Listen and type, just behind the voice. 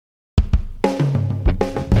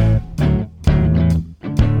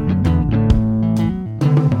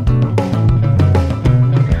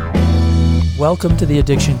Welcome to the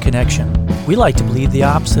Addiction Connection. We like to believe the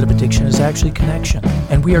opposite of addiction is actually connection,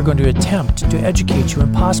 and we are going to attempt to educate you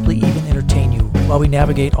and possibly even entertain you while we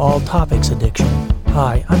navigate all topics addiction.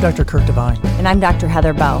 Hi, I'm Dr. Kirk Devine. And I'm Dr.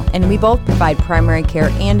 Heather Bell, and we both provide primary care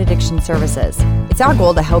and addiction services. It's our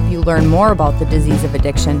goal to help you learn more about the disease of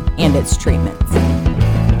addiction and its treatments.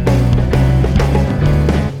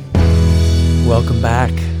 Welcome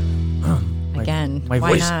back. Again,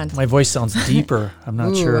 why not? My voice sounds deeper. I'm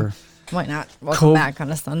not sure. Why not? Welcome back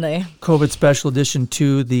on a Sunday. COVID Special Edition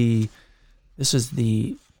 2, this is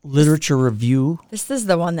the literature review. This is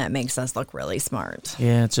the one that makes us look really smart.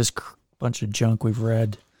 Yeah, it's just a bunch of junk we've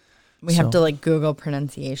read. We have to Google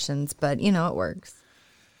pronunciations, but it works.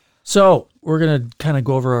 So we're going to kind of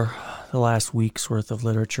go over the last week's worth of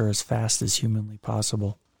literature as fast as humanly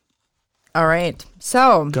possible. All right.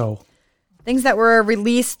 So go. Things that were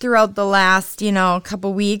released throughout the last,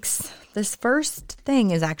 couple weeks. This first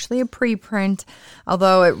thing is actually a preprint,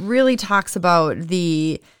 although it really talks about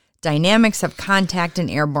the dynamics of contact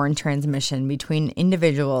and airborne transmission between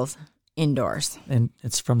individuals indoors. And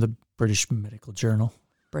it's from the British Medical Journal.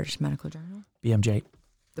 British Medical Journal? BMJ.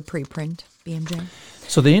 The preprint, BMJ.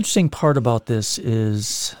 So the interesting part about this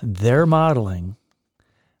is their modeling,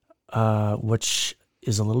 which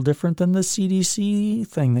is a little different than the CDC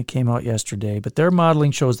thing that came out yesterday, but their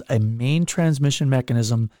modeling shows a main transmission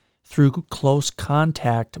mechanism through close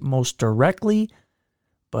contact most directly,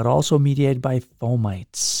 but also mediated by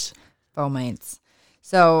fomites. Fomites.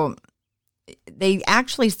 So they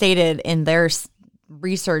actually stated in their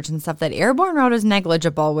research and stuff that airborne route is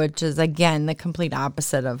negligible, which is, again, the complete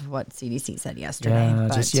opposite of what CDC said yesterday. Yeah,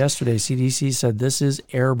 just yesterday, CDC said this is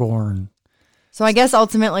airborne. So I guess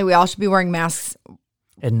ultimately we all should be wearing masks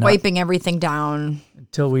and wiping everything down.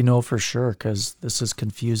 Until we know for sure, because this is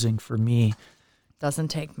confusing for me. Doesn't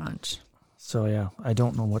take much. So, yeah, I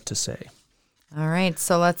don't know what to say. All right,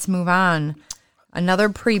 so let's move on. Another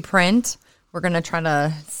preprint. We're going to try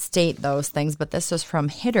to state those things, but this is from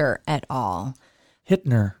Hitter et al.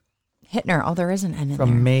 Hittner. Oh, there is an N in there.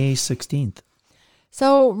 From May 16th.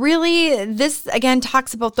 So really, this, again,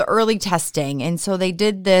 talks about the early testing. And so they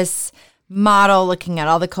did this model looking at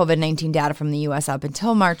all the COVID-19 data from the U.S. up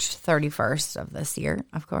until March 31st of this year,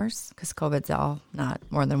 of course, because COVID's all not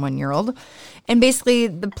more than 1 year old. And basically,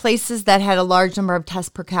 the places that had a large number of tests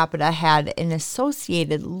per capita had an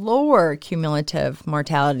associated lower cumulative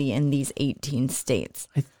mortality in these 18 states.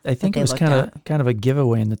 I think it was kind of a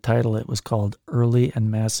giveaway in the title. It was called Early and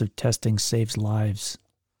Massive Testing Saves Lives.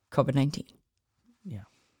 COVID-19. Yeah.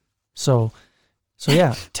 So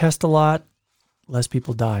yeah, test a lot, less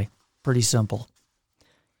people die. Pretty simple.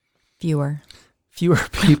 Fewer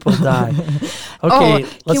people die. Okay.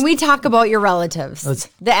 Can we talk about your relatives?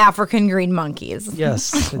 The African green monkeys.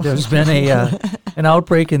 Yes. There's been an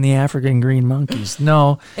outbreak in the African green monkeys.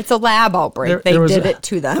 No. It's a lab outbreak. They did it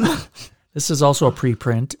to them. This is also a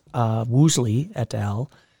preprint, Woosley et al.,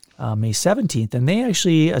 May 17th. And they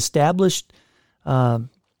actually established a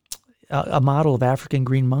model of African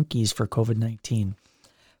green monkeys for COVID-19.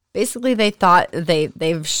 Basically, they thought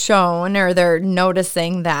they've shown, or they're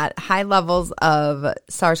noticing, that high levels of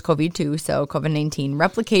SARS-CoV-2, so COVID-19,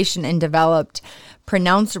 replication and developed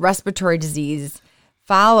pronounced respiratory disease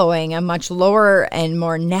following a much lower and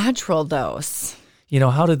more natural dose.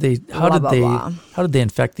 How did they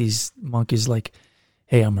infect these monkeys? Like,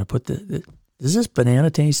 hey, I'm going to put does this banana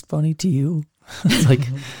taste funny to you? It's like,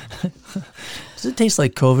 does it taste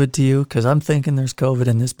like COVID to you? Because I'm thinking there's COVID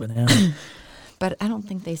in this banana. But I don't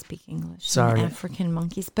think they speak English. Sorry. African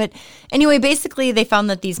monkeys. But anyway, basically they found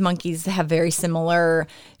that these monkeys have very similar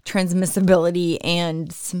transmissibility and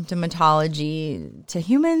symptomatology to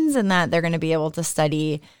humans, and that they're going to be able to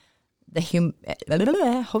study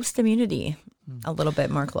the host immunity a little bit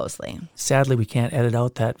more closely. Sadly, we can't edit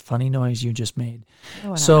out that funny noise you just made.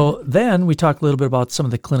 So then we talked a little bit about some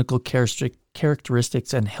of the clinical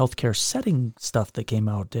characteristics and healthcare setting stuff that came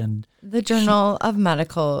out in the Journal of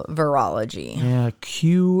Medical Virology. Yeah,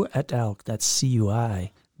 Q et al. That's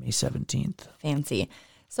CUI, May 17th. Fancy.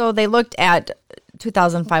 So they looked at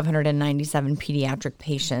 2,597 pediatric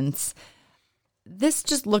patients. This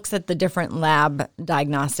just looks at the different lab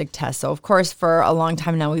diagnostic tests. So, of course, for a long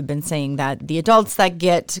time now, we've been saying that the adults that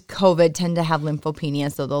get COVID tend to have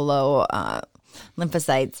lymphopenia, so the low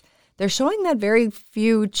lymphocytes. They're showing that very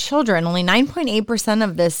few children, only 9.8%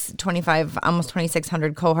 of this almost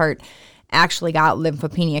 2,600 cohort actually got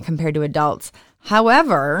lymphopenia compared to adults.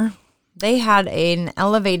 However, they had an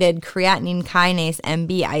elevated creatinine kinase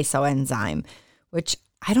MB isoenzyme, which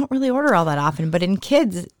I don't really order all that often, but in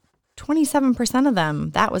kids, 27% of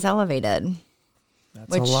them, that was elevated.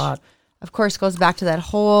 That's a lot. Of course, goes back to that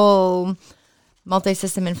whole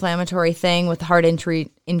multi-system inflammatory thing with heart injuries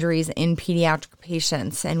in pediatric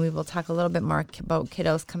patients. And we will talk a little bit more about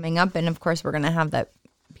kiddos coming up. And, of course, we're going to have that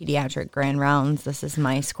pediatric grand rounds. This is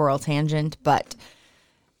my squirrel tangent. But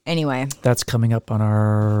anyway. That's coming up on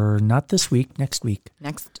our, not this week, next week.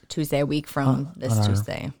 Next Tuesday, a week from this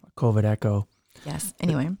Tuesday. COVID echo. Yes.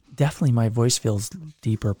 Anyway. Definitely my voice feels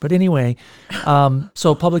deeper. But anyway,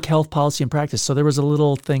 so public health policy and practice. So there was a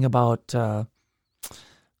little thing about that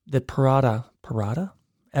Parada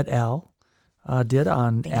et al. Did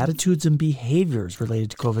on attitudes and behaviors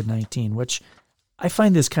related to COVID-19, which I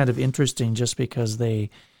find this kind of interesting just because they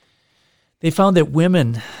found that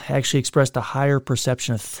women actually expressed a higher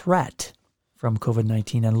perception of threat from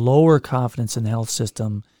COVID-19 and lower confidence in the health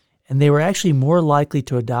system, and they were actually more likely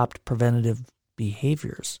to adopt preventative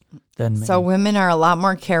behaviors than men. So women are a lot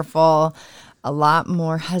more careful, a lot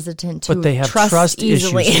more hesitant to but they have trust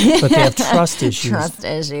easily. Issues. But they have trust issues. Trust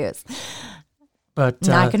issues. But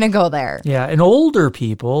not going to go there. Yeah, and older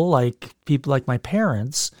people like my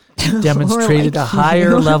parents demonstrated a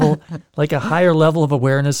higher level of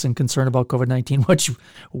awareness and concern about COVID-19, which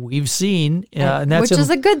we've seen, and that's which is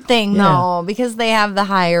a good thing, though, because they have the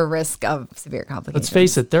higher risk of severe complications. Let's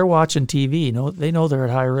face it, they're watching TV. They know they're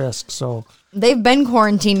at high risk, so they've been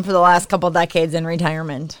quarantined for the last couple decades in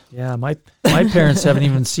retirement. Yeah, my parents haven't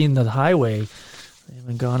even seen the highway. They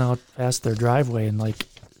haven't gone out past their driveway in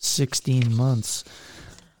 16 months.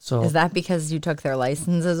 So is that because you took their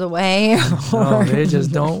licenses away? No, they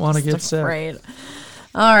just don't want to get sick. Right.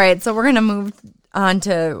 All right, so we're going to move on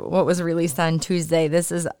to what was released on Tuesday.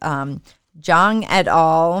 This is Zhang et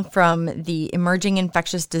al. From the Emerging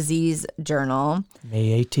Infectious Disease Journal.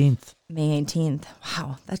 May 18th.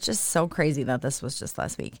 Wow, that's just so crazy that this was just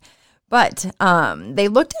last week. But they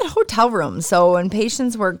looked at hotel rooms. So when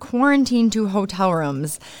patients were quarantined to hotel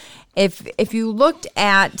rooms, if you looked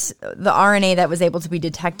at the RNA that was able to be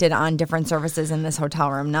detected on different surfaces in this hotel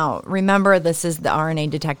room, now remember this is the RNA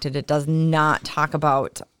detected. It does not talk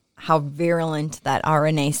about how virulent that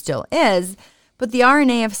RNA still is, but the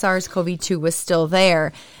RNA of SARS-CoV-2 was still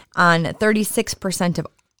there on 36% of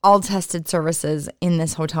all tested surfaces in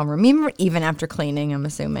this hotel room, even after cleaning, I'm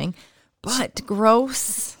assuming. But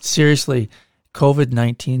gross. Seriously.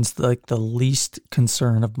 COVID-19's the least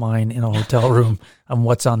concern of mine in a hotel room on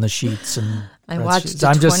what's on the sheets. And I watched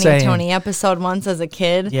the 2020 episode once as a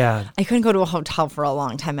kid. Yeah. I couldn't go to a hotel for a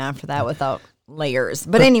long time after that without layers.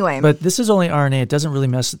 But anyway. But this is only RNA. It doesn't really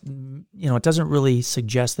it doesn't really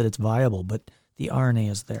suggest that it's viable, but the RNA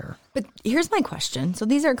is there. But here's my question. So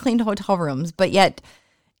these are cleaned hotel rooms, but yet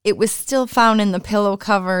it was still found in the pillow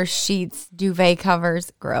covers, sheets, duvet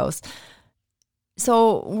covers. Gross.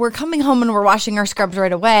 So we're coming home and we're washing our scrubs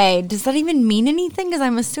right away. Does that even mean anything? Because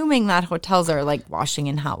I'm assuming that hotels are washing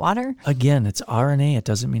in hot water. Again, it's RNA. It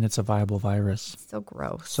doesn't mean it's a viable virus. So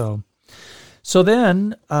gross. So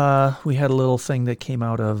then we had a little thing that came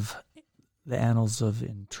out of the Annals of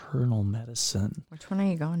Internal Medicine. Which one are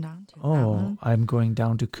you going down to? Oh, I'm going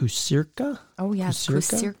down to Kusirka. Oh, yes,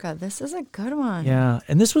 Kusirka. This is a good one. Yeah,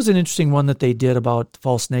 and this was an interesting one that they did about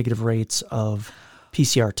false negative rates of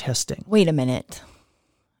PCR testing. Wait a minute.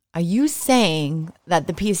 Are you saying that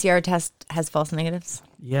the PCR test has false negatives?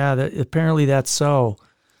 Yeah, apparently that's so.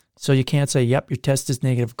 So you can't say, yep, your test is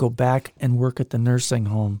negative. Go back and work at the nursing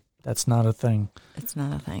home. That's not a thing. It's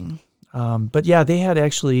not a thing. But yeah, they had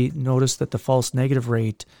actually noticed that the false negative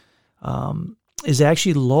rate is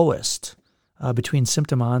actually lowest between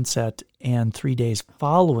symptom onset and 3 days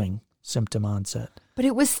following symptom onset. But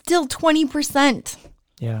it was still 20%.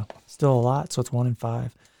 Yeah, still a lot. So it's 1 in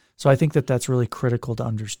 5. So I think that's really critical to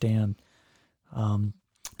understand. But and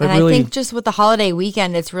really, I think just with the holiday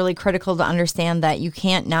weekend, it's really critical to understand that you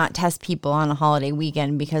can't not test people on a holiday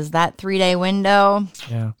weekend because that 3-day window,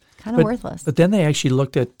 kind of worthless. But then they actually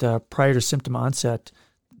looked at prior to symptom onset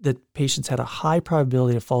that patients had a high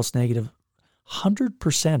probability of false negative,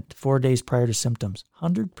 100% 4 days prior to symptoms,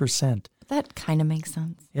 100%. That kind of makes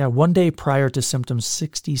sense. Yeah, 1 day prior to symptoms,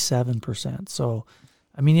 67%. So,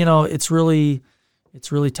 I mean, it's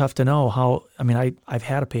really tough to know how. I mean, I've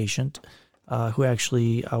had a patient who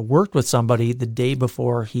actually worked with somebody the day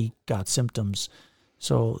before he got symptoms.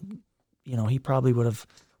 So, he probably would have,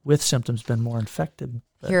 with symptoms, been more infected.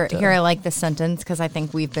 But, here I like this sentence because I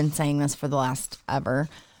think we've been saying this for the last ever.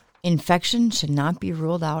 Infection should not be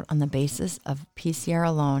ruled out on the basis of PCR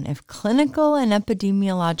alone if clinical and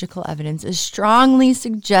epidemiological evidence is strongly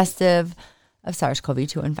suggestive of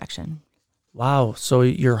SARS-CoV-2 infection. Wow. So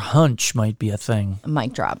your hunch might be a thing.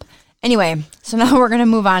 Mic drop. Anyway, so now we're going to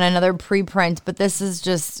move on another preprint, but this is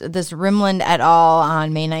just this Rimland et al.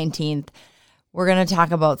 On May 19th. We're going to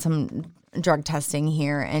talk about some drug testing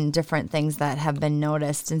here and different things that have been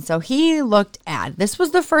noticed. And so he looked at, this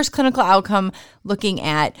was the first clinical outcome looking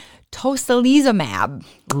at tocilizumab.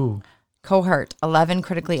 Ooh. Cohort, 11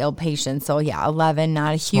 critically ill patients. So yeah, 11,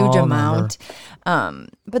 not a huge amount.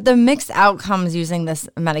 But the mixed outcomes using this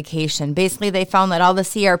medication, basically they found that all the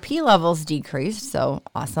CRP levels decreased. So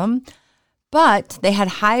awesome. But they had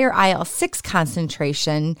higher IL-6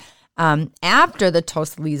 concentration after the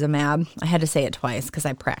tocilizumab. I had to say it twice because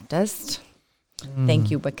I practiced.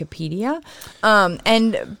 Thank you, Wikipedia.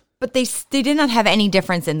 But they did not have any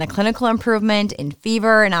difference in the clinical improvement in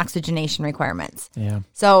fever and oxygenation requirements. Yeah.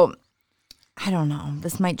 So I don't know.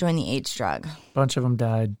 This might join the H drug. Bunch of them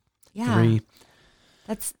died. Yeah. 3.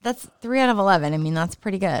 That's 3 out of 11. I mean, that's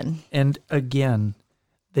pretty good. And again,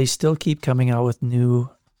 they still keep coming out with new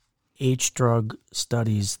H drug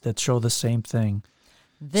studies that show the same thing.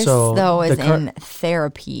 This, though, is in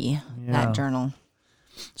Therapy, that journal.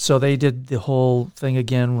 So they did the whole thing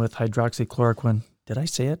again with hydroxychloroquine. Did I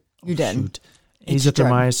say it? You did. Shoot.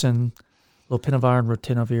 Azithromycin, lopinavir and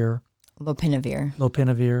ritonavir.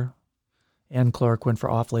 Lopinavir. And chloroquine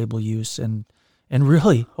for off-label use. And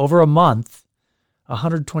really, over a month,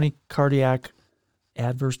 120 cardiac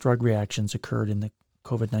adverse drug reactions occurred in the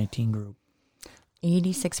COVID-19 group.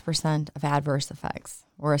 86% of adverse effects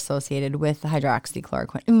were associated with the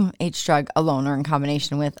hydroxychloroquine H drug alone or in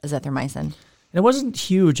combination with azithromycin. And it wasn't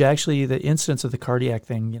huge, actually, the incidence of the cardiac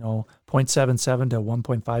thing, 0.77 to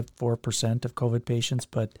 1.54% of COVID patients.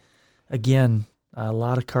 But again, a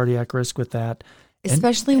lot of cardiac risk with that.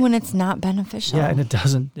 Especially when it's not beneficial. Yeah, and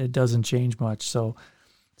it doesn't change much. So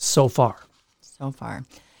far. So far.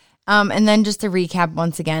 And then just to recap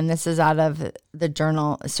once again, this is out of the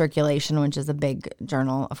journal Circulation, which is a big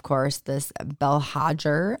journal, of course. This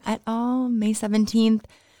Belhager et al., May 17th,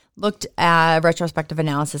 looked at a retrospective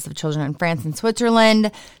analysis of children in France and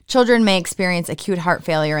Switzerland. Children may experience acute heart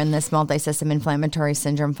failure in this multisystem inflammatory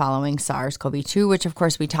syndrome following SARS-CoV-2, which, of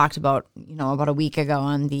course, we talked about, about a week ago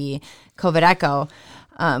on the COVID Echo.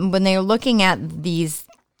 When they were looking at these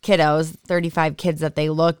kiddos, 35 kids that they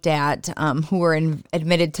looked at who were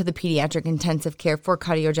admitted to the pediatric intensive care for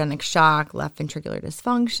cardiogenic shock, left ventricular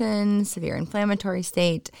dysfunction, severe inflammatory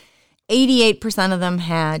state, 88% of them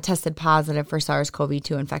had tested positive for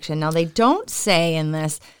SARS-CoV-2 infection. Now, they don't say in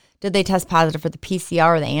this, did they test positive for the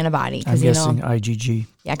PCR or the antibody? I'm guessing IgG.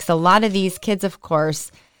 Yeah, because a lot of these kids, of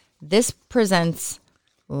course, this presents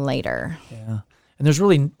later. Yeah. And there's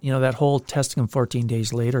really, that whole testing them 14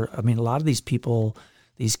 days later. I mean, a lot of these people,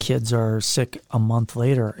 these kids are sick a month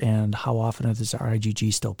later, and how often is our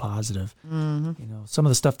IgG still positive? Mm-hmm. Some of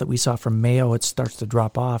the stuff that we saw from Mayo, it starts to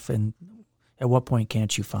drop off, and at what point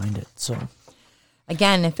can't you find it? So,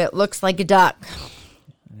 again, if it looks like a duck,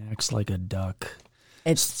 it acts like a duck.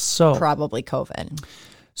 It's probably COVID.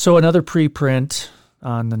 So another preprint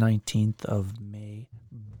on the 19th of May.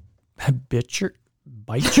 Bicher,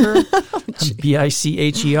 Bicher,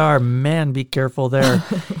 man, be careful there.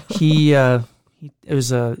 It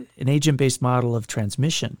was an agent-based model of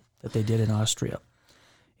transmission that they did in Austria,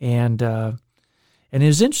 and it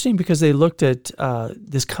was interesting because they looked at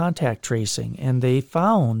this contact tracing, and they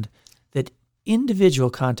found that individual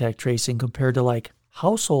contact tracing compared to like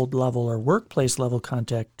household level or workplace level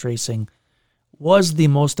contact tracing was the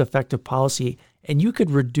most effective policy, and you could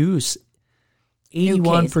reduce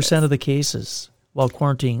 81% of the cases while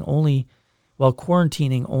quarantining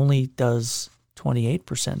only does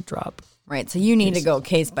 28% drop. Right. So you need to go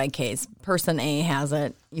case by case. Person A has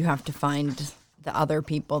it. You have to find the other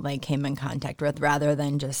people they came in contact with rather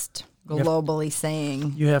than just globally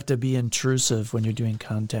saying. You have to be intrusive when you're doing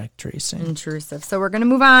contact tracing. Intrusive. So we're going to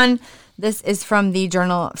move on. This is from the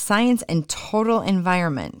Journal of Science and Total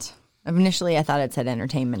Environment. Initially, I thought it said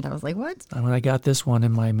entertainment. I was like, what? When I got this one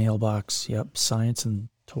in my mailbox, yep, Science and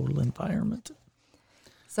Total Environment.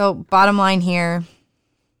 So bottom line here,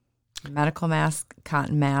 medical masks,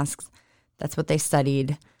 cotton masks, that's what they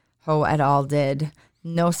studied. Ho et al. Did.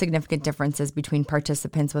 No significant differences between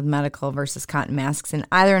participants with medical versus cotton masks in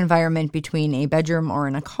either environment between a bedroom or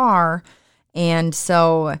in a car. And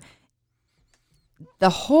so the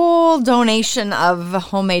whole donation of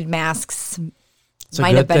homemade masks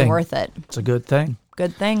might have been worth it. It's a good thing.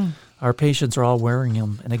 Good thing. Our patients are all wearing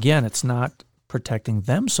them. And again, it's not protecting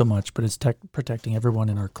them so much, but it's protecting everyone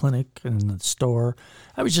in our clinic and in the store.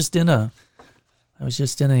 I was just in a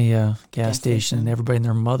gas station, and everybody and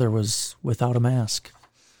their mother was without a mask.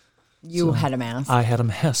 You had a mask. I had a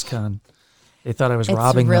mask on. They thought I was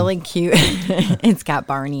robbing them. It's really cute. It's got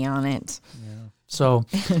Barney on it. Yeah. So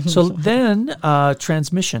then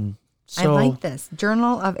transmission. So, I like this.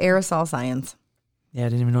 Journal of Aerosol Science. Yeah, I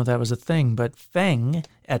didn't even know that was a thing. But Feng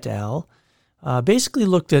et al. basically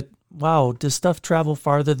looked at, wow, does stuff travel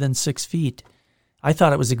farther than 6 feet? I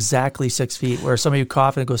thought it was exactly 6 feet, where somebody would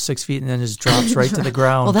cough and it goes 6 feet and then just drops right to the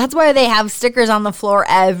ground. Well, that's why they have stickers on the floor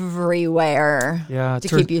everywhere to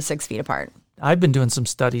keep you 6 feet apart. I've been doing some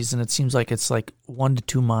studies, and it seems like it's like 1 to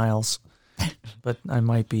 2 miles. But I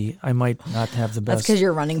might not have the best. That's because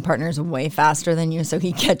your running partner's way faster than you, so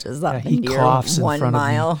he catches up. He coughs in 1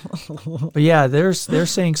 mile. But yeah, they're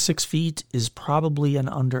saying 6 feet is probably an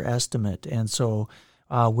underestimate, and so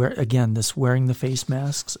this wearing the face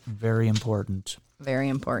masks, very important. Very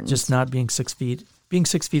important. Just not being 6 feet. Being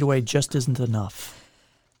 6 feet away just isn't enough.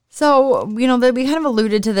 So, we kind of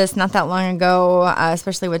alluded to this not that long ago,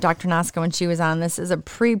 especially with Dr. Noska when she was on. This is a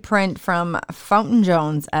preprint from Fountain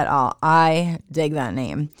Jones et al. I dig that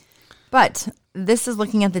name. But this is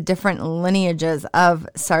looking at the different lineages of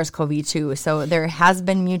SARS-CoV-2. So there has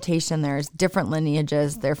been mutation. There's different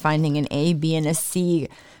lineages. They're finding an A, B, and a C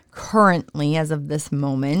currently as of this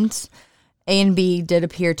moment. A and B did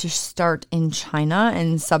appear to start in China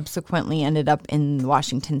and subsequently ended up in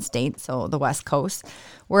Washington State, so the West Coast.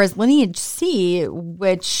 Whereas lineage C,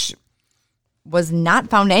 which was not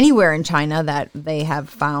found anywhere in China that they have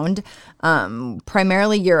found,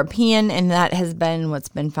 primarily European, and that has been what's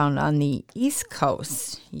been found on the East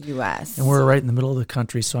Coast, U.S. And we're right in the middle of the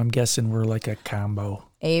country, so I'm guessing we're like a combo.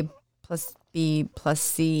 A plus B plus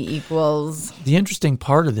C equals the interesting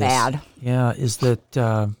part of this, bad. Yeah, is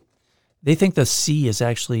that they think the C is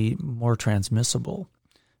actually more transmissible,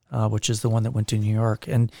 which is the one that went to New York.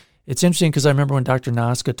 And it's interesting because I remember when Dr.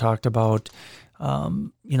 Noska talked about,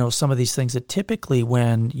 some of these things that typically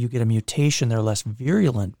when you get a mutation, they're less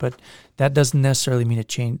virulent, but that doesn't necessarily mean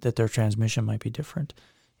that their transmission might be different.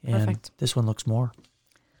 And Perfect. This one looks more.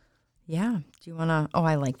 Yeah. Do you want to? Oh,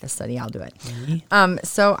 I like this study. I'll do it.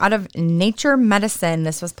 So out of Nature Medicine,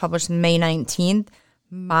 this was published May 19th.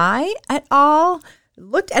 Mai et al.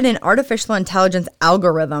 Looked at an artificial intelligence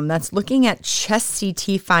algorithm that's looking at chest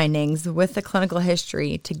CT findings with the clinical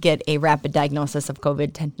history to get a rapid diagnosis of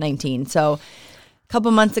COVID-19. So a couple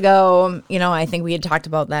months ago, I think we had talked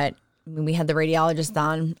about that. We had the radiologist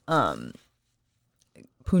on,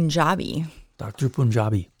 Punjabi. Dr.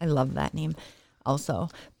 Punjabi. I love that name also.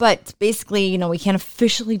 But basically, we can't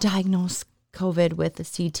officially diagnose COVID with the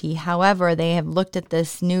CT. However, they have looked at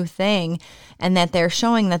this new thing and that they're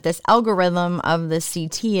showing that this algorithm of the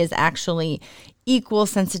CT is actually equal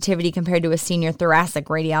sensitivity compared to a senior thoracic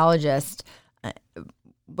radiologist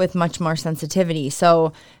with much more sensitivity.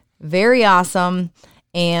 So very awesome.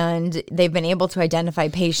 And they've been able to identify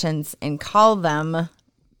patients and call them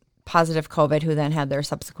positive COVID who then had their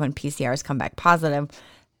subsequent PCRs come back positive,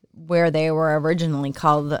 where they were originally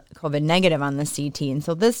called COVID negative on the CT. And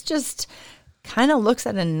so this just kind of looks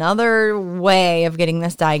at another way of getting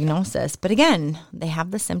this diagnosis. But again, they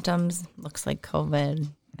have the symptoms, looks like COVID,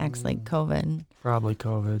 acts like COVID. Probably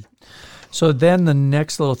COVID. So then the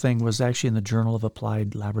next little thing was actually in the Journal of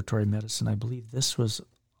Applied Laboratory Medicine. I believe this was,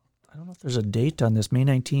 I don't know if there's a date on this, May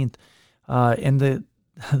 19th. It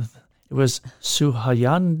was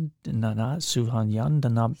Suhandainata.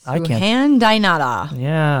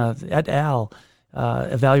 Yeah, et al.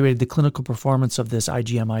 Evaluated the clinical performance of this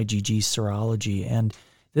IgM-IgG serology. And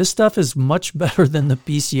this stuff is much better than the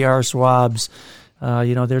PCR swabs.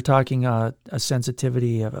 They're talking a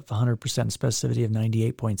sensitivity of 100%, specificity of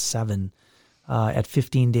 98.7 at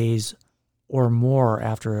 15 days or more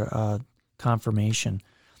after confirmation.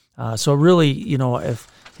 So really,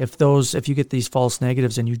 if you get these false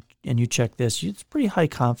negatives and you check this, it's pretty high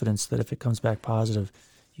confidence that if it comes back positive,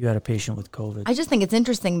 you had a patient with COVID. I just think it's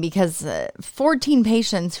interesting because 14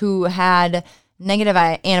 patients who had negative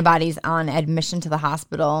antibodies on admission to the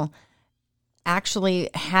hospital actually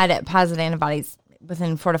had positive antibodies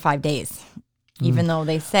within 4 to 5 days, even though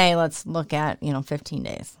they say, let's look at, 15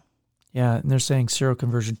 days. Yeah, and they're saying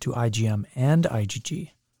seroconversion to IgM and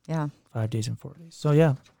IgG. Yeah. 5 days and 4 days. So,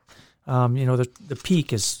 yeah, the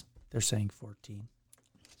peak is, they're saying 14.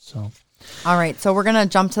 So. All right, so we're going to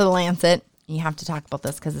jump to the Lancet. You have to talk about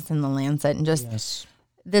this because it's in the Lancet. And yes.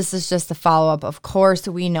 This is just a follow-up. Of course,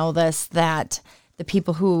 we know this, that the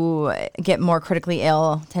people who get more critically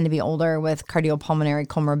ill tend to be older with cardiopulmonary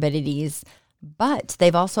comorbidities. But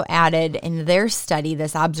they've also added in their study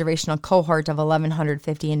this observational cohort of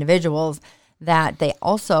 1,150 individuals that they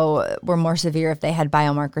also were more severe if they had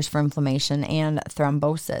biomarkers for inflammation and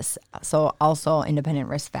thrombosis. So also independent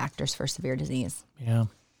risk factors for severe disease. Yeah.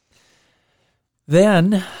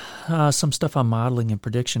 Then some stuff on modeling and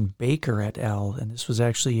prediction, Baker et al., and this was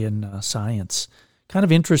actually in Science. Kind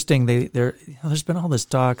of interesting. There's been all this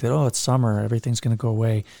talk that, it's summer, everything's going to go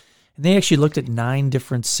away. And they actually looked at 9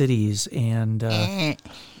 different cities, and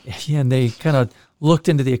and they kind of looked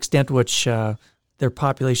into the extent to which their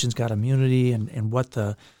populations got immunity and what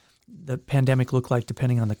the pandemic looked like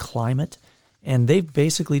depending on the climate. And they've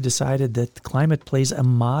basically decided that the climate plays a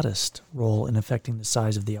modest role in affecting the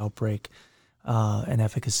size of the outbreak and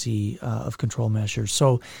efficacy of control measures.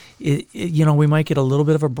 So, we might get a little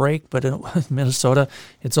bit of a break, but in Minnesota,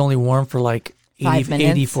 it's only warm for like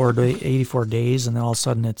 84 days, and then all of a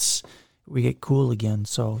sudden we get cool again.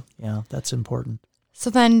 So, yeah, that's important. So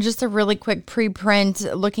then just a really quick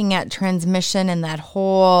preprint looking at transmission and that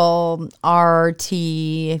whole RT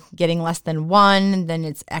getting less than 1, then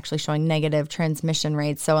it's actually showing negative transmission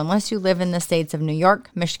rates. So unless you live in the states of New York,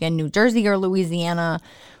 Michigan, New Jersey, or Louisiana,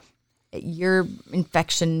 your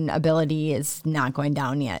infection ability is not going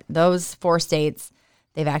down yet. Those 4 states,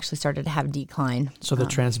 they've actually started to have decline. So the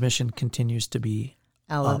transmission continues to be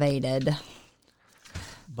elevated.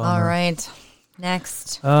 All right.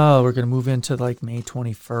 Next. Oh, we're going to move into like May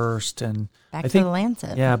 21st. And back to the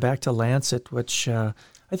Lancet. Yeah, back to Lancet, which I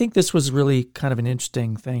think this was really kind of an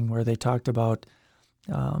interesting thing where they talked about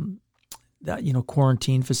that,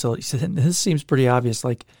 quarantine facilities. And this seems pretty obvious.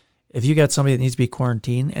 Like if you got somebody that needs to be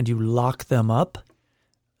quarantined and you lock them up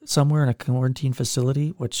somewhere in a quarantine facility,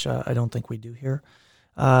 which I don't think we do here,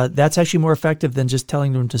 that's actually more effective than just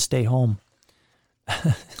telling them to stay home.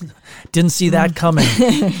 Didn't see that coming.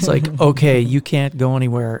 It's like, okay, you can't go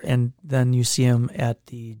anywhere. And then you see them at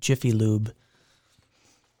the Jiffy Lube.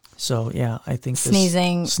 So, yeah, I think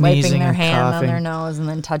sneezing wiping their hand on their nose, and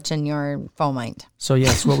then touching your fomite. So,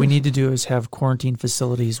 yes, what we need to do is have quarantine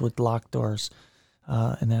facilities with locked doors,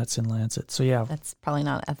 and that's in Lancet. So, yeah. That's probably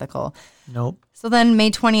not ethical. Nope. So then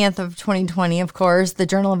May 20th of 2020, of course, the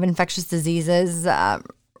Journal of Infectious Diseases,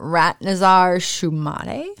 Ratnazar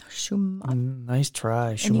Shumate. Nice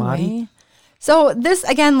try. Shumate. Anyway, so this,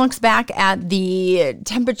 again, looks back at the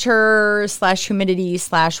temperature / humidity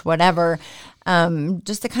 / whatever,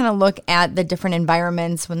 just to kind of look at the different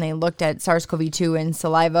environments when they looked at SARS-CoV-2 in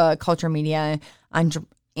saliva, culture media,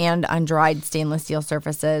 and on dried stainless steel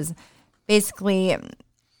surfaces. Basically,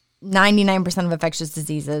 99% of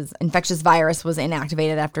infectious virus was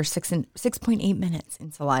inactivated after 6.8 minutes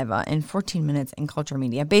in saliva and 14 minutes in culture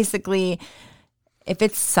media. Basically, if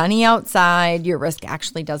it's sunny outside, your risk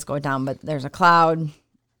actually does go down, but there's a cloud,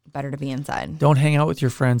 better to be inside. Don't hang out with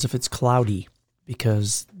your friends if it's cloudy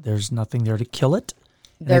because there's nothing there to kill it.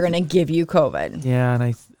 They're going to give you COVID. Yeah, and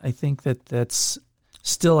I think that's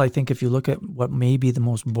still, I think if you look at what may be the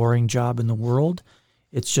most boring job in the world,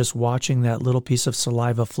 it's just watching that little piece of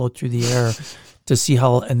saliva float through the air to see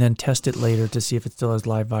how, and then test it later to see if it still has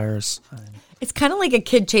live virus. It's kind of like a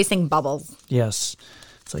kid chasing bubbles. Yes.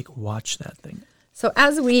 It's like, watch that thing. So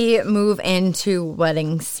as we move into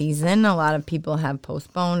wedding season, a lot of people have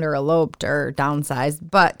postponed or eloped or downsized,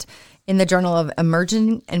 but in the Journal of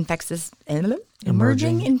Emerging Infectious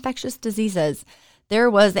Diseases, there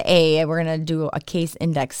was we're going to do a case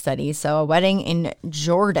index study. So a wedding in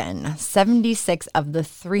Jordan, 76 of the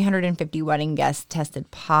 350 wedding guests tested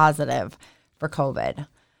positive for COVID.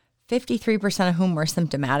 53% of whom were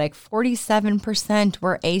symptomatic. 47%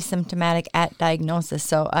 were asymptomatic at diagnosis.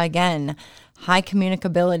 So again, high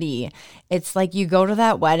communicability. It's like you go to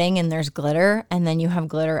that wedding and there's glitter, and then you have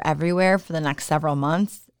glitter everywhere for the next several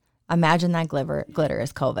months. Imagine that glitter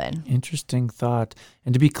is COVID. Interesting thought.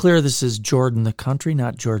 And to be clear, this is Jordan, the country,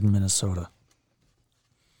 not Jordan, Minnesota.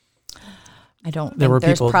 I don't think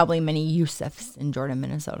there's probably many Yusufs in Jordan,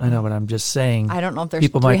 Minnesota. I know, but I'm just saying. I don't know if there's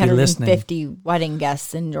 350 wedding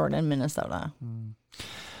guests in Jordan, Minnesota. They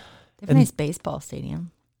have a nice baseball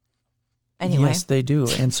stadium. Anyway. Yes, they do.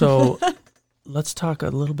 And so let's talk a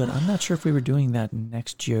little bit. I'm not sure if we were doing that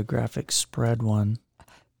next geographic spread one.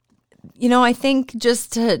 I think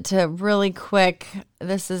just to really quick,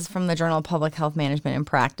 this is from the Journal of Public Health Management and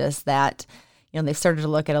Practice that, they've started to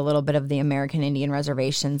look at a little bit of the American Indian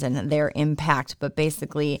reservations and their impact, but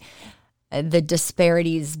basically the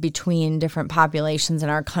disparities between different populations in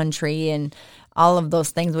our country and all of those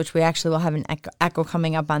things, which we actually will have an echo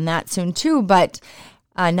coming up on that soon too. But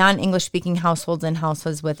non-English speaking households and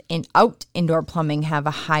households without indoor plumbing have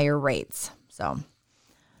a higher rates. So.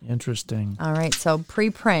 Interesting. All right, so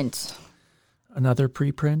preprint. Another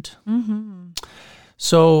preprint? Mm-hmm.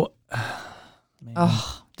 So,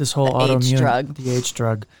 this whole autoimmune, the H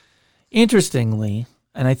drug. Interestingly,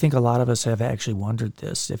 and I think a lot of us have actually wondered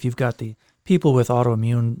this, if you've got the people with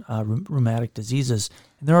autoimmune rheumatic diseases,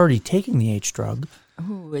 and they're already taking the H drug.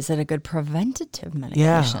 Ooh, is it a good preventative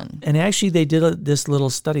medication? Yeah, and actually they did this little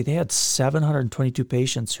study. They had 722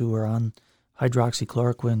 patients who were on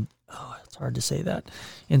hydroxychloroquine. Oh, it's hard to say that,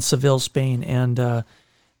 in Seville, Spain. And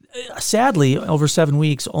sadly, over 7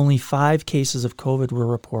 weeks, only 5 cases of COVID were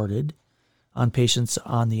reported on patients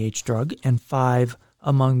on the H drug, and 5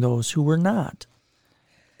 among those who were not,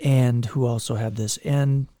 and who also had this.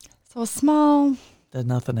 And so small. That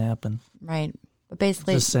nothing happened. Right. But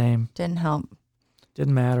basically, it's the same. Didn't help.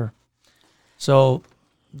 Didn't matter. So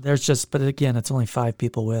but again, it's only 5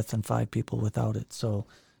 people with and 5 people without it. So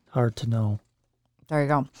hard to know. There you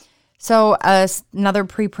go. So another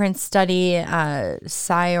preprint study,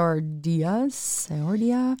 Sciordia,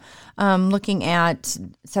 looking at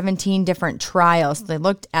 17 different trials. So they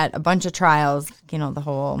looked at a bunch of trials, the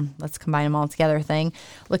whole let's combine them all together thing,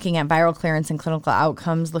 looking at viral clearance and clinical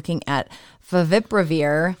outcomes, looking at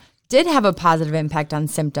favipiravir did have a positive impact on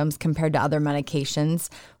symptoms compared to other medications,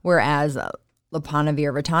 whereas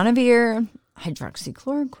leponavir, ritonavir,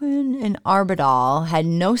 hydroxychloroquine, and Arbidol had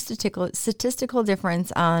no statistical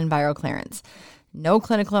difference on viral clearance. No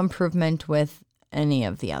clinical improvement with any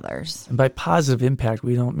of the others. And by positive impact,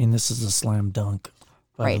 we don't mean this is a slam dunk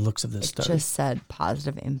by the looks of this study. It just said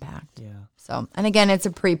positive impact. Yeah. So, and again, it's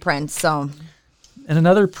a preprint. So, and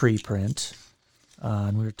another preprint,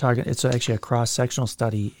 and we were talking. It's actually a cross-sectional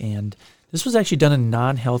study, and this was actually done in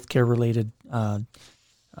non-healthcare related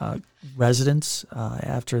residents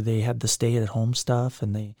after they had the stay-at-home stuff,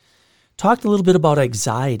 and they talked a little bit about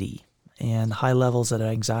anxiety and high levels of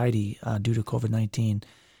anxiety due to COVID-19.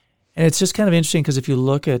 And it's just kind of interesting because if you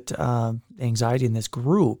look at anxiety in this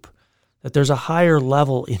group, that there's a higher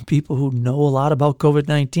level in people who know a lot about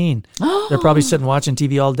COVID-19. They're probably sitting watching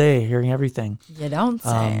TV all day, hearing everything. You don't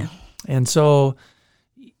say. And so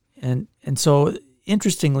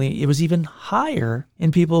interestingly, it was even higher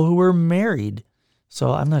in people who were married.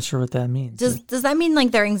 So I'm not sure what that means. Does that mean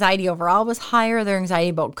like their anxiety overall was higher, or their anxiety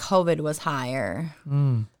about COVID was higher?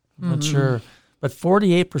 I'm not sure. But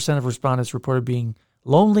 48% of respondents reported being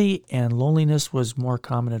lonely, and loneliness was more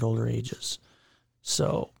common at older ages.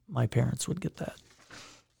 So my parents would get that.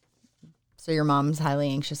 So your mom's highly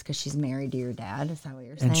anxious because she's married to your dad? Is that what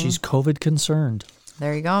you're saying? And she's COVID concerned.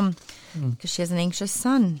 There you go. Because she has an anxious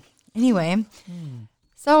son. Anyway,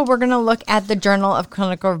 so we're going to look at the Journal of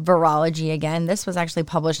Clinical Virology again. This was actually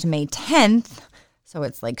published May 10th, so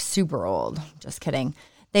it's like super old. Just kidding.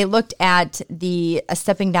 They looked at a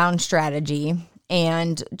stepping down strategy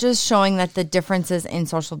and just showing that the differences in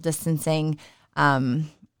social distancing,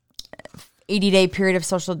 80-day period of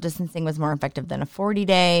social distancing was more effective than a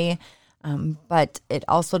 40-day. But it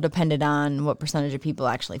also depended on what percentage of people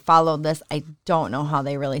actually followed this. I don't know how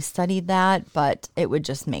they really studied that, but it would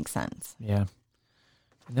just make sense. Yeah.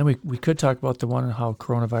 And then we could talk about the one on how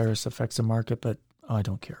coronavirus affects the market, but I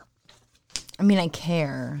don't care. I mean, I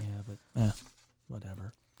care. Yeah, but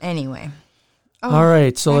whatever. Anyway. All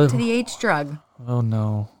right. So back to the H drug. Oh,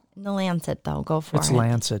 no. In the Lancet, though. Go for it. It's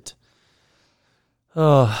Lancet.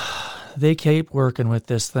 Oh, they keep working with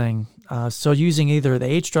this thing. So using either the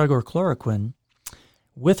H drug or chloroquine,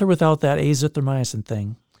 with or without that azithromycin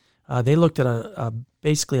thing, they looked at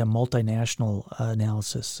basically a multinational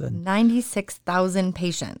analysis. And 96,000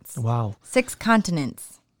 patients. Wow. 6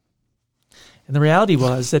 continents. And the reality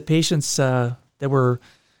was that patients whom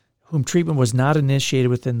treatment was not initiated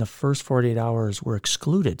within the first 48 hours were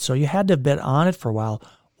excluded. So you had to have been on it for a while.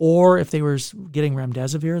 Or if they were getting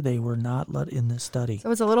remdesivir, they were not let in this study. So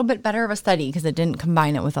it's a little bit better of a study because it didn't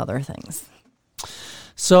combine it with other things.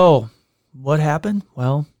 So what happened?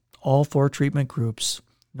 Well, all 4 treatment groups,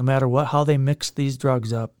 no matter how they mixed these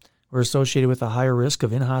drugs up, were associated with a higher risk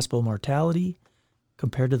of in-hospital mortality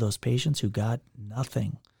compared to those patients who got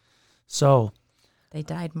nothing. So they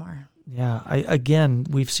died more. Yeah. Again,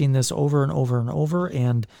 we've seen this over and over and over.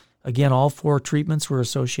 And again, all 4 treatments were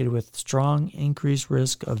associated with strong increased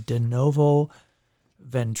risk of de novo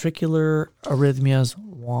ventricular arrhythmias.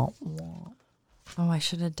 Wah, wah. Oh, I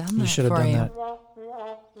should have done that. You should have done that.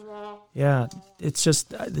 Yeah, it's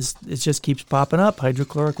just it just keeps popping up.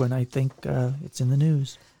 Hydrochloroquine. I think it's in the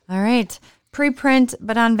news. All right, preprint,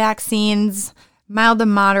 but on vaccines. Mild to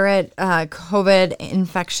moderate COVID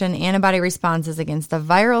infection antibody responses against the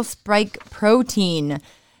viral spike protein.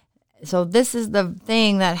 So this is the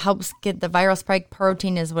thing that helps get the viral spike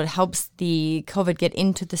protein is what helps the COVID get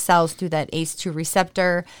into the cells through that ACE2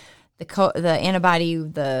 receptor. The antibody,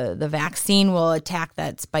 the vaccine will attack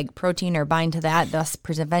that spike protein or bind to that, thus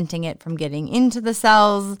preventing it from getting into the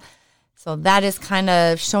cells. So that is kind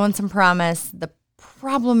of showing some promise. The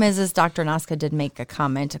problem is Dr. Noska did make a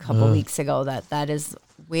comment a couple weeks ago that is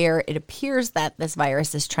where it appears that this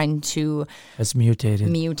virus is trying to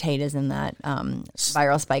mutate is in that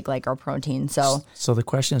viral spike glycoprotein. So the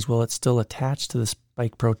question is, will it still attach to the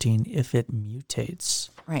spike protein if it mutates?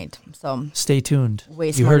 Right. So stay tuned.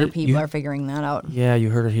 Way smarter people are figuring that out. Yeah, you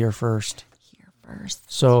heard it here first.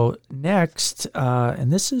 So next,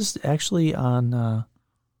 and this is actually on, I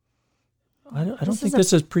don't think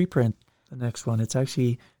this is preprint, the next one. It's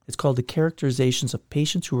called The Characterizations of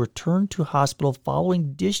Patients Who Return to Hospital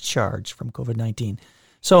Following Discharge from COVID-19.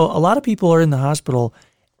 So a lot of people are in the hospital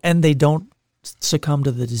and they don't succumb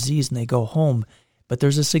to the disease and they go home, but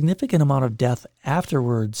there's a significant amount of death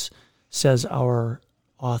afterwards, says our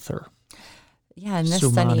author. Yeah, in this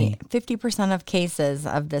Sumani. study, 50% of cases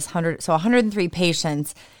of this 103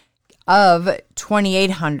 patients of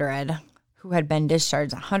 2,800 who had been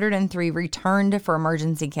discharged, 103 returned for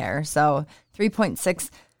emergency care. So 3.6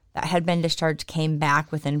 that had been discharged came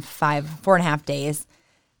back within 4.5 days.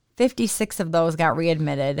 56 of those got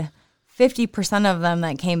readmitted. 50% of them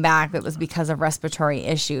that came back, it was because of respiratory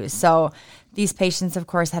issues. So these patients, of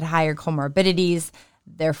course, had higher comorbidities.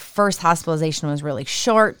 Their first hospitalization was really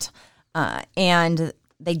short. And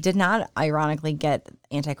they did not, ironically, get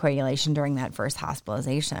anticoagulation during that first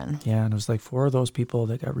hospitalization. Yeah, and it was like 4 of those people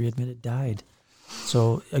that got readmitted died.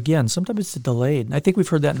 So, again, sometimes it's delayed. And I think we've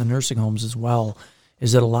heard that in the nursing homes as well,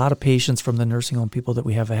 is that a lot of patients from the nursing home, people that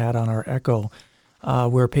we have had on our echo,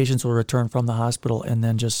 where patients will return from the hospital and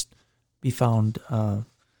then just be found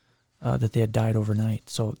that they had died overnight.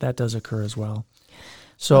 So that does occur as well.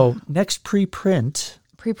 So next preprint.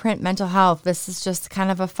 Preprint mental health. This is just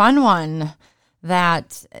kind of a fun one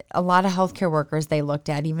that a lot of healthcare workers they looked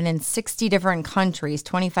at, even in 60 different countries,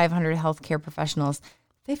 2,500 healthcare professionals,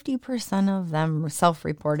 50% of them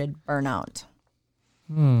self-reported burnout.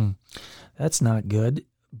 That's not good.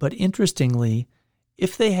 But interestingly,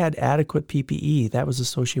 if they had adequate PPE, that was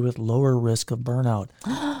associated with lower risk of burnout.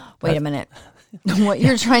 Wait a minute. What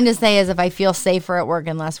you're trying to say is if I feel safer at work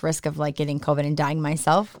and less risk of like getting COVID and dying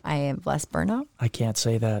myself, I have less burnout? I can't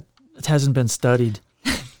say that. It hasn't been studied.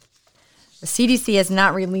 The CDC has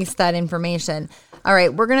not released that information. All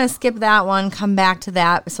right, we're going to skip that one, come back to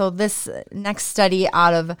that. So this next study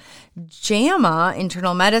out of JAMA,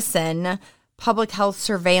 Internal Medicine, Public Health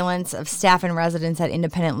Surveillance of Staff and Residents at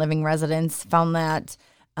Independent Living Residents, found that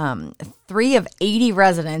 3 of 80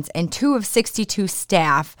 residents and 2 of 62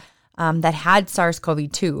 staff that had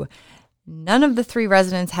SARS-CoV-2. None of the 3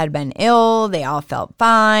 residents had been ill. They all felt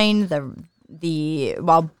fine.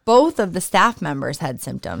 While both of the staff members had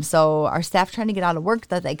symptoms. So are staff trying to get out of work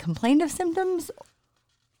that they complained of symptoms?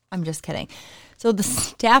 I'm just kidding. So the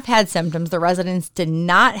staff had symptoms. The residents did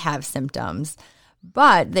not have symptoms,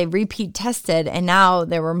 but they repeat tested, and now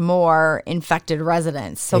there were more infected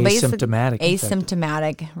residents. So asymptomatic.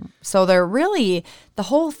 Asymptomatic. So they're really, the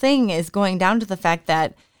whole thing is going down to the fact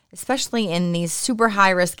that especially in these super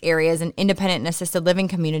high-risk areas and independent and assisted living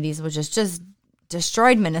communities, which has just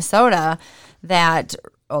destroyed Minnesota, that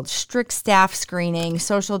strict staff screening,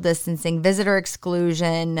 social distancing, visitor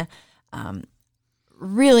exclusion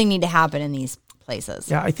really need to happen in these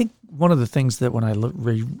places. Yeah, I think one of the things that when I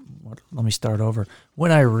let me start over.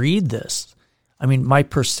 When I read this, I mean, my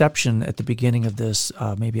perception at the beginning of this,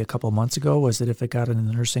 maybe a couple of months ago, was that if it got in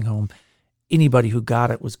the nursing home, anybody who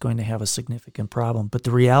got it was going to have a significant problem. But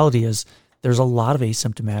the reality is there's a lot of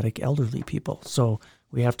asymptomatic elderly people. So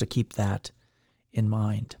we have to keep that in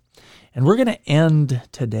mind. And we're going to end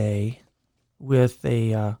today with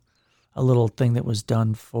a little thing that was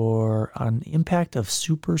done on the impact of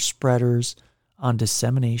super spreaders on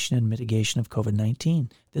dissemination and mitigation of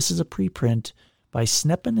COVID-19. This is a preprint by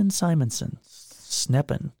Sneppen and Simonson.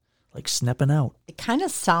 Sneppen, like snepping out. It kind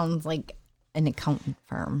of sounds like an accountant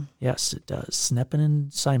firm. Yes, it does. Sneppen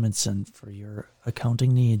and Simonson for your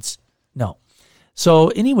accounting needs. No. So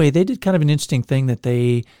anyway, they did kind of an interesting thing that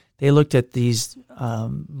they looked at these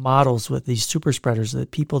models with these super spreaders,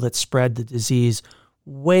 that people that spread the disease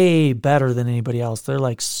way better than anybody else. They're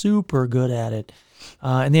like super good at it.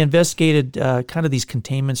 And they investigated kind of these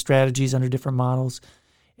containment strategies under different models.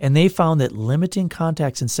 And they found that limiting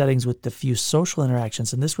contacts in settings with diffuse social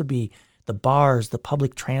interactions, and this would be the bars, the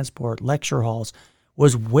public transport, lecture halls,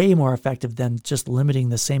 was way more effective than just limiting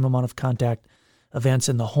the same amount of contact events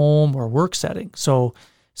in the home or work setting. So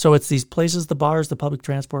it's these places, the bars, the public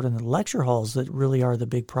transport, and the lecture halls that really are the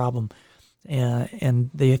big problem. And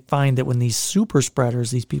they find that when these super spreaders,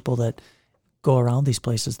 these people that go around these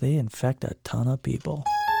places, they infect a ton of people.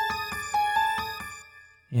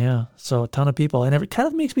 Yeah, so a ton of people. And it kind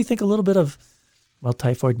of makes me think a little bit of,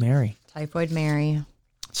 Typhoid Mary. Typhoid Mary.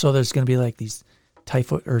 So there's going to be like these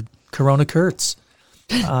typhoid or Corona Kurtz.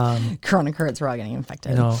 Corona Kurtz, we're all getting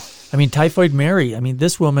infected. Typhoid Mary.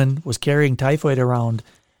 This woman was carrying typhoid around,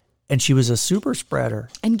 and she was a super spreader.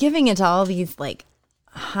 And giving it to all these, like,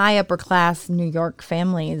 high upper class New York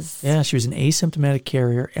families. Yeah, she was an asymptomatic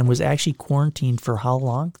carrier and was actually quarantined for how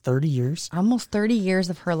long? 30 years? Almost 30 years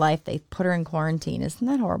of her life, they put her in quarantine. Isn't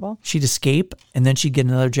that horrible? She'd escape, and then she'd get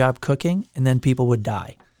another job cooking, and then people would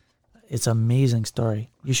die. It's an amazing story.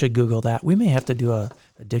 You should Google that. We may have to do a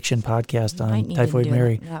addiction podcast on Typhoid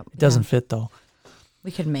Mary. It doesn't fit, though.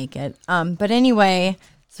 We could make it. But anyway,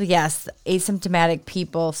 so yes, asymptomatic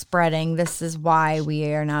people spreading. This is why we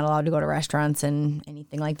are not allowed to go to restaurants and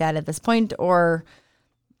anything like that at this point, or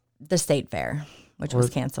the state fair, which was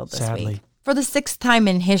canceled this week. For the 6th time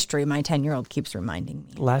in history, my 10-year-old keeps reminding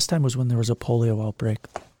me. Last time was when there was a polio outbreak.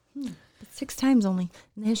 6 times only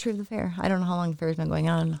in the history of the fair. I don't know how long the fair's been going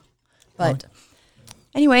on. But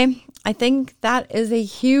anyway, I think that is a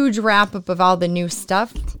huge wrap up of all the new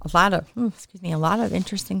stuff. A lot of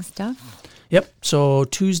interesting stuff. Yep. So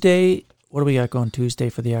Tuesday, what do we got going Tuesday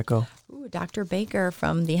for the Echo? Dr. Baker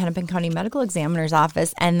from the Hennepin County Medical Examiner's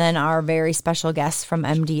Office, and then our very special guest from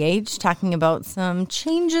MDH talking about some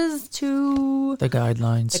changes to the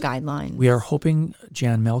guidelines. We are hoping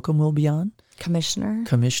Jan Malcolm will be on. Commissioner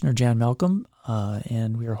Jan Malcolm.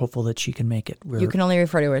 And we are hopeful that she can make it. You can only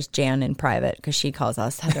refer to her as Jan in private because she calls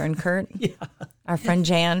us Heather and Kurt. Our friend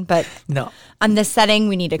Jan. But no, on this setting,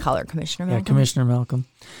 we need to call her Commissioner Malcolm. Yeah, Commissioner Malcolm.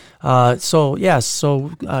 So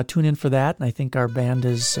tune in for that. And I think our band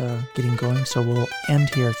is getting going. So we'll end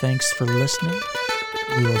here. Thanks for listening.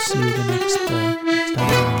 We will see you the next time.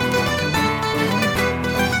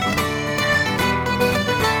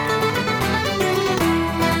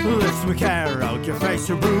 Care out your face,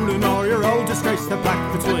 you're brooding or you're old disgrace. The Black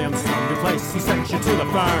Fitzwilliam stormed your place, he sent you to the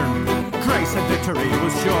fern. Grace and victory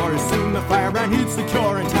was sure, soon the firebrand he'd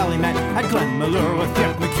secure until he met at Glenmalure with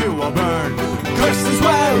Dick McHugh O'Byrne. Curse as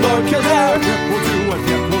well, Lord Kildare, Dick will do what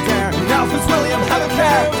Dick will dare. Now Fitzwilliam, have a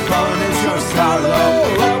care, Colin is your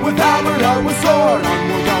Scarlow. With hammer or with sword, on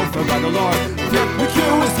we'll go for by the Lord. Dick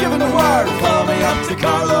McHugh has given the word, follow me up to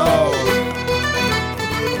Carlow.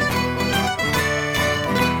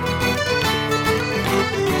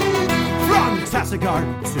 Tassigard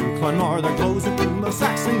to Clonmore, there glows a gloom of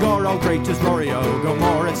Saxon gore. Oh, great is Rory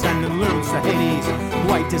O'Gomore, it's sending loons to Hades.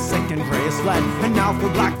 White is sick and grey is fled, and now for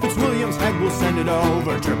Black Fitzwilliam's head we'll send it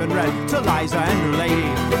over, turban red, to Liza and her lady.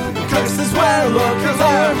 Curse as well, Lord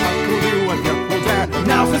Kildare, we'll do what Dick will dare.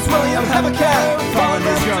 Now Fitzwilliam, have a care, Colin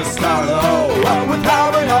is your Scarlow. With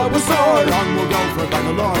power and with sword, on we'll go for by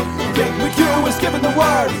the Lord. Dick McHugh has given the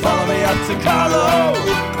word, follow me up to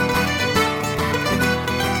Carlow.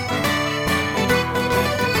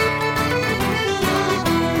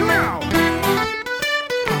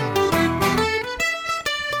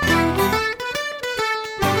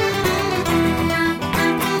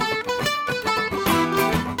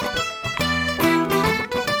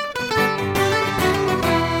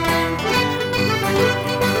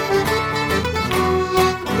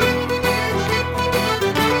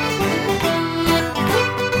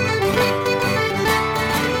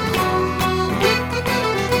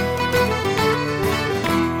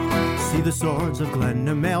 Of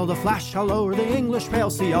Glenamail, the flash all over the English pale.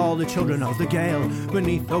 See all the children of the gale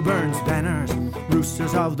beneath O'Byrne's banners,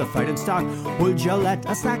 roosters of the fighting stock. Would you let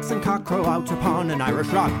a Saxon cock crow out upon an Irish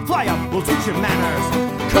rock? Fly up, we'll teach you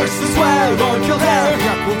manners. Curse as well, Lord Kildare,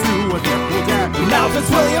 Dick will do what Dick will dare. Now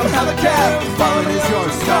Fitzwilliam, have a care, Colin is your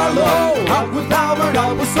Scarlow. Out with halberd,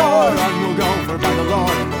 out with sword, on we'll go for by the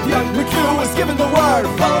Lord. Dick McHugh has given the word,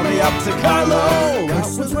 follow me up to Carlow.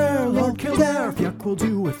 Curse as well, Lord Kildare, Dick will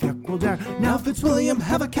do what Dick will dare. Now Fitzwilliam,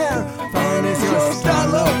 have a care, Colin is your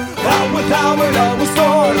Scarlow. Out with halberd, out with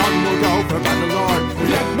sword, on we'll go for by the Lord.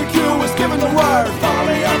 Dick McHugh has given